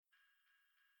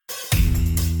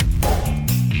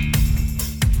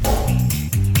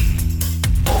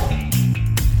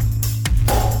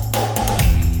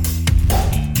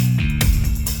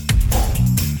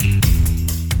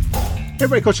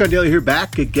everybody, Coach John Daly here,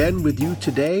 back again with you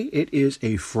today. It is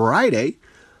a Friday.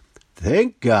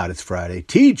 Thank God it's Friday.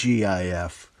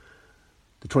 TGIF,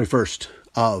 the 21st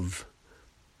of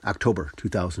October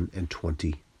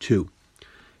 2022.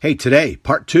 Hey, today,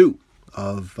 part 2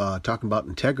 of talking about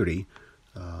integrity.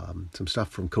 Some stuff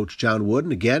from Coach John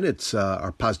Wooden. Again, it's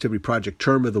our Positivity Project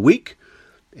term of the week.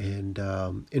 And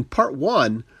in part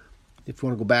 1, if you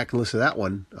want to go back and listen to that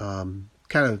one,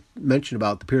 kind of mentioned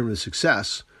about the pyramid of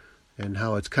success and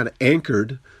how it's kind of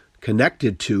anchored,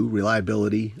 connected to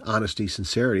reliability, honesty,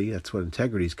 sincerity. That's what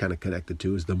integrity is kind of connected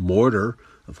to, is the mortar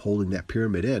of holding that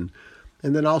pyramid in.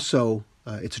 And then also,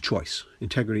 it's a choice.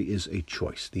 Integrity is a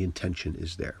choice. The intention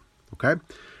is there. Okay? All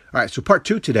right, so part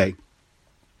 2 today,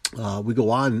 we go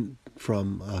on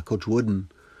from Coach Wooden,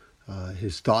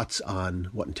 his thoughts on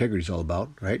what integrity is all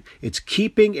about, right? It's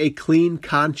keeping a clean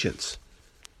conscience,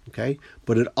 okay?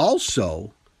 But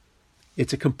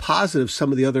it's a composite of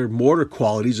some of the other mortar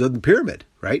qualities of the pyramid,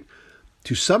 right?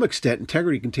 To some extent,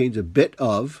 integrity contains a bit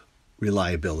of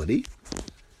reliability,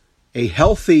 a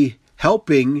healthy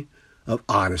helping of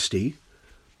honesty,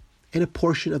 and a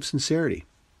portion of sincerity.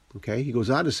 Okay, he goes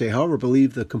on to say, however,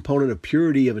 believe the component of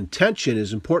purity of intention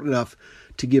is important enough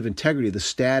to give integrity the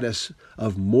status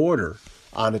of mortar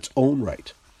on its own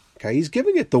right. Okay, he's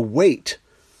giving it the weight,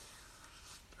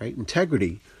 right?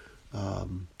 Integrity,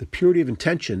 the purity of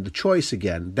intention, the choice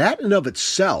again, that in of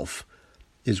itself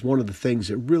is one of the things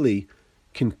that really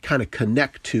can kind of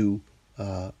connect to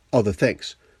other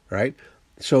things, right?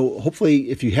 So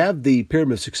hopefully if you have the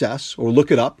pyramid of success, or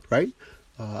look it up, right?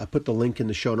 I put the link in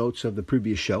the show notes of the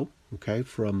previous show, okay,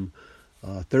 from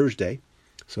Thursday.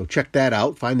 So check that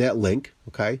out, find that link,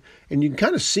 okay? And you can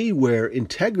kind of see where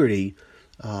integrity,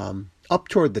 up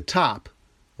toward the top,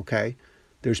 okay,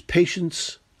 there's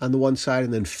patience on the one side,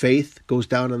 and then faith goes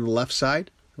down on the left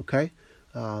side, okay?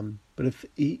 But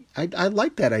I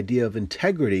like that idea of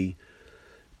integrity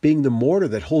being the mortar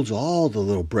that holds all the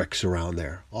little bricks around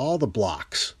there, all the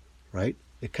blocks, right?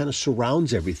 It kind of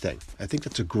surrounds everything. I think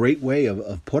that's a great way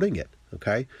of putting it,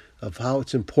 okay? Of how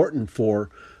it's important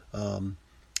for, the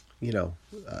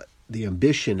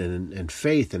ambition and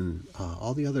faith and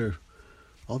all the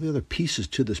other pieces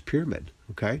to this pyramid,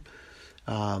 okay?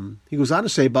 He goes on to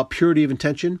say about purity of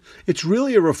intention, it's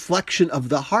really a reflection of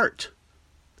the heart.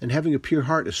 And having a pure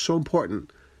heart is so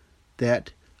important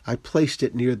that I placed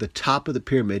it near the top of the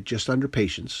pyramid, just under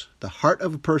patience. The heart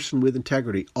of a person with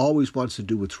integrity always wants to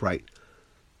do what's right,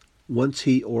 once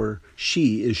he or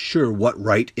she is sure what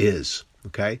right is,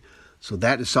 okay? So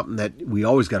that is something that we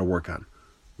always got to work on.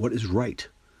 What is right?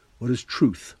 What is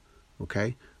truth,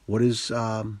 okay? What is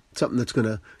something that's going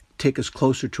to take us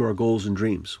closer to our goals and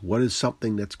dreams? What is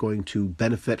something that's going to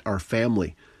benefit our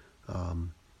family?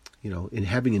 In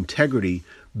having integrity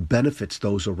benefits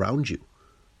those around you,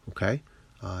 okay?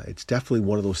 It's definitely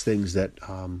one of those things that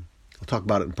I'll talk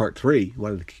about it in part 3. I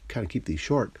wanted to kind of keep these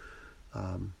short.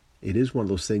 It is one of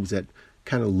those things that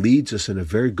kind of leads us in a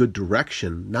very good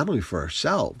direction, not only for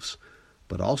ourselves,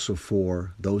 but also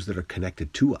for those that are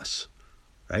connected to us,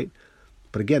 right?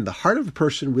 But again, the heart of a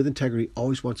person with integrity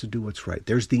always wants to do what's right.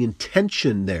 There's the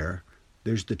intention there.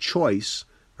 There's the choice,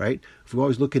 right? If we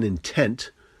always look at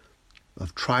intent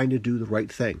of trying to do the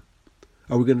right thing.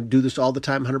 Are we going to do this all the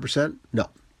time, 100%? No,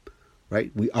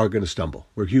 right? We are going to stumble.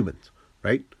 We're humans,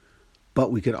 right?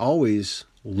 But we can always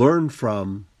learn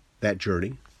from that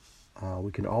journey.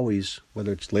 We can always,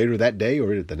 whether it's later that day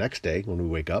or the next day when we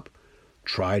wake up,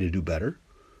 try to do better,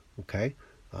 okay?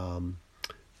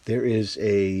 There is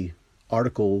a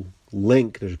article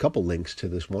link. There's a couple links to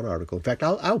this one article. In fact,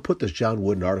 I'll put this John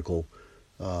Wooden article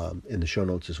in the show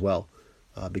notes as well,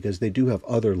 because they do have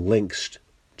other links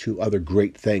to other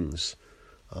great things.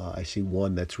 I see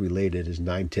one that's related as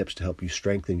 9 tips to help you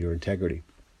strengthen your integrity.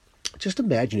 Just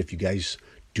imagine if you guys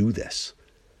do this,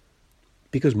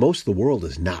 because most of the world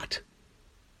is not,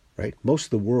 right? Most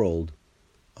of the world,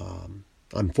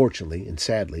 unfortunately and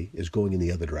sadly, is going in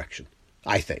the other direction.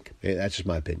 I think. That's just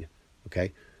my opinion,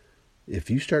 okay? If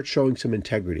you start showing some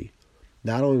integrity,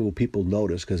 not only will people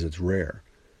notice because it's rare,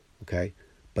 okay,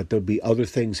 but there'll be other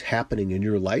things happening in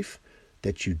your life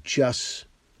that you just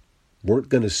weren't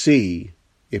going to see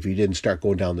if you didn't start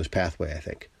going down this pathway, I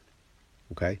think,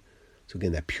 okay? So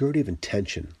again, that purity of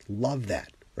intention, love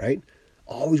that, right?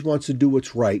 Always wants to do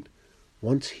what's right.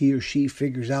 Once he or she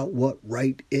figures out what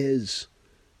right is,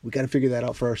 we got to figure that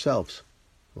out for ourselves,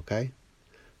 okay?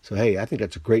 So, hey, I think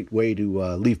that's a great way to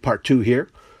leave part 2 here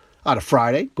on a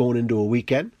Friday, going into a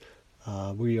weekend.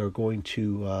 We are going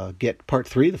to get part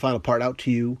 3, the final part, out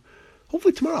to you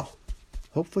hopefully tomorrow.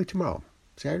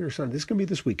 Saturday or Sunday. This is going to be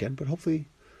this weekend, but hopefully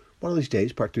one of these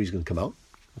days, part 3 is going to come out.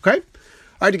 Okay?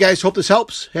 All right, you guys, hope this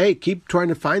helps. Hey, keep trying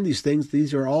to find these things.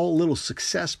 These are all little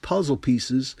success puzzle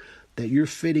pieces that you're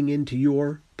fitting into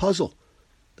your puzzle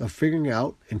of figuring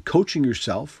out and coaching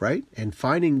yourself, right? And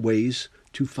finding ways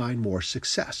to find more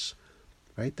success,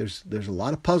 right? There's a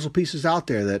lot of puzzle pieces out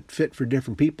there that fit for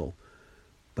different people.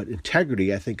 But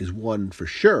integrity, I think, is one for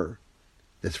sure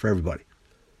that's for everybody,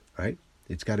 right?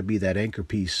 It's got to be that anchor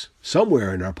piece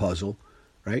somewhere in our puzzle,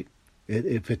 right?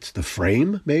 If it's the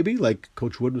frame, maybe, like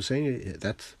Coach Wood was saying,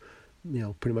 that's,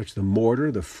 pretty much the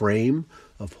mortar, the frame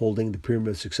of holding the pyramid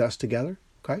of success together,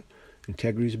 okay?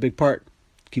 Integrity is a big part.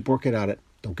 Keep working on it.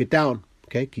 Don't get down,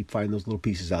 okay? Keep finding those little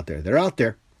pieces out there. They're out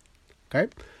there, okay?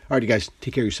 All right, you guys,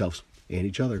 take care of yourselves and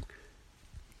each other.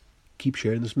 Keep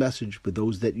sharing this message with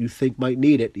those that you think might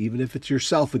need it, even if it's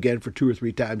yourself again for 2 or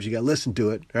 3 times. You got to listen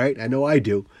to it, all right? I know I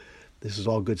do. This is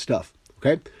all good stuff,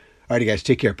 okay? All right, you guys,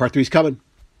 take care. Part 3 is coming.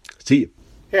 See you.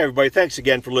 Hey, everybody. Thanks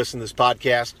again for listening to this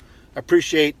podcast. I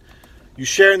appreciate you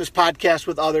sharing this podcast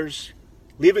with others,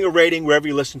 leaving a rating wherever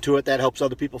you listen to it. That helps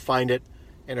other people find it.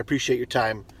 And I appreciate your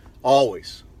time,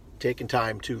 always taking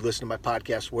time to listen to my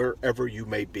podcast wherever you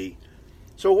may be.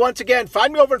 So once again,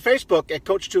 find me over on Facebook at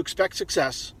Coach to Expect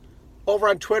Success, over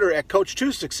on Twitter at Coach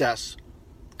to Success,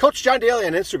 Coach John Daly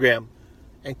on Instagram,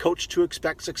 and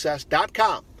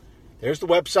CoachToExpectSuccess.com. There's the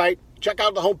website. Check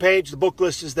out the homepage. The book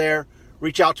list is there.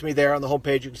 Reach out to me there on the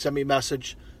homepage. You can send me a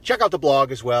message. Check out the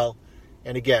blog as well.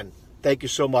 And again, thank you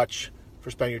so much for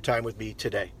spending your time with me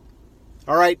today.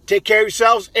 All right, take care of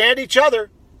yourselves and each other.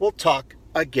 We'll talk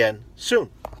again soon.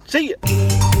 See you.